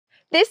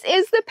This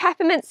is the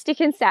peppermint stick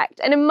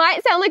insect, and it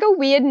might sound like a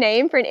weird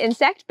name for an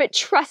insect, but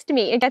trust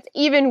me, it gets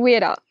even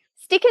weirder.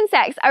 Stick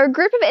insects are a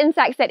group of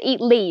insects that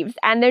eat leaves,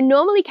 and they're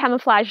normally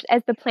camouflaged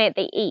as the plant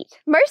they eat.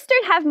 Most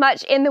don't have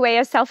much in the way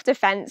of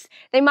self-defense.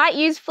 They might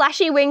use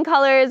flashy wing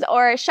colors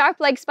or sharp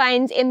leg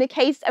spines in the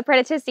case a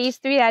predator sees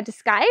through their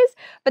disguise,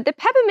 but the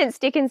peppermint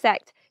stick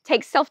insect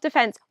takes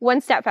self-defense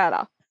one step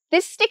further.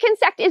 This stick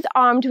insect is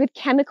armed with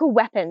chemical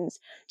weapons.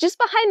 Just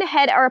behind the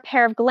head are a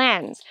pair of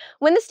glands.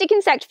 When the stick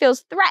insect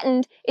feels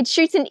threatened, it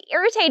shoots an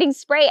irritating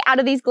spray out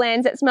of these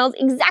glands that smells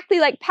exactly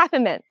like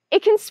peppermint.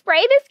 It can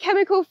spray this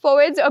chemical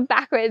forwards or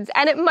backwards,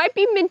 and it might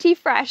be minty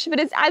fresh, but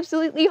it's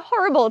absolutely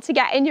horrible to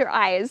get in your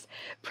eyes.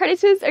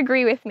 Predators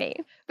agree with me.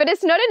 But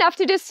it's not enough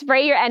to just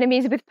spray your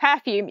enemies with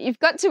perfume. You've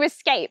got to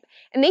escape.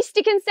 And these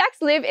stick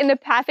insects live in the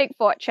perfect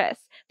fortress,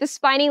 the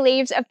spiny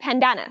leaves of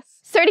pandanus.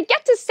 So to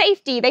get to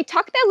safety, they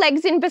tuck their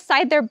legs in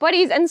beside their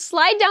bodies and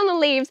slide down the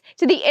leaves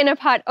to the inner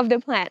part of the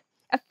plant.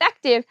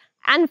 Effective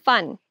and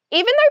fun.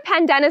 Even though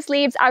pandanus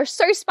leaves are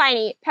so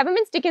spiny,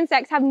 peppermint stick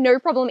insects have no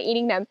problem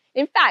eating them.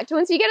 In fact,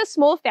 once you get a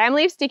small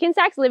family of stick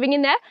insects living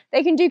in there,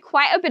 they can do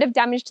quite a bit of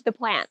damage to the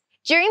plant.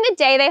 During the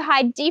day, they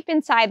hide deep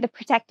inside the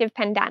protective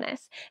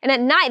pandanus, and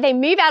at night they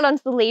move out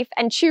onto the leaf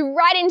and chew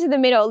right into the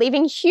middle,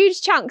 leaving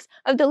huge chunks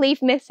of the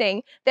leaf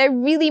missing. They're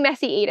really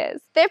messy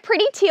eaters. Their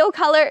pretty teal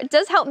color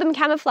does help them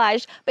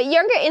camouflage, but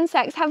younger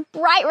insects have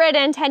bright red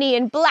antennae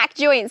and black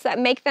joints that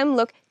make them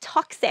look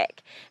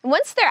toxic. And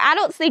once they're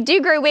adults, they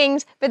do grow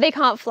wings, but they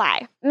can't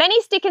fly. Many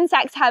stick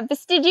insects have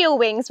vestigial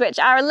wings, which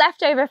are a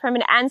leftover from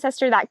an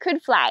ancestor that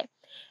could fly.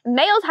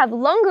 Males have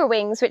longer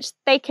wings, which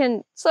they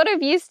can sort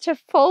of use to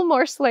fall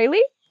more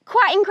slowly.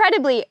 Quite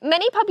incredibly,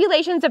 many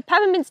populations of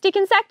peppermint stick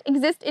insect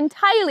exist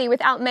entirely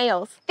without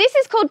males. This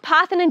is called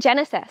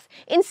parthenogenesis.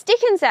 In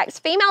stick insects,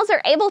 females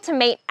are able to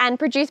mate and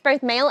produce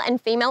both male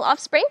and female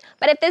offspring,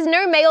 but if there's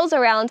no males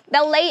around,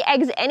 they'll lay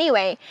eggs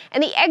anyway,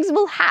 and the eggs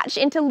will hatch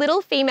into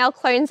little female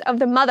clones of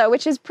the mother,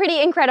 which is pretty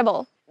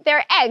incredible.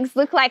 Their eggs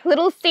look like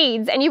little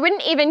seeds, and you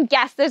wouldn't even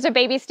guess there's a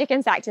baby stick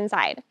insect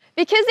inside.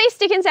 Because these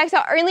stick insects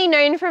are only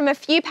known from a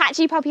few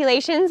patchy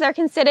populations, they're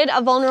considered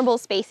a vulnerable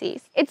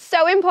species. It's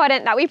so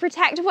important that we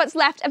protect what's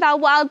left of our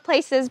wild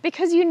places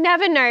because you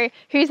never know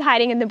who's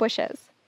hiding in the bushes.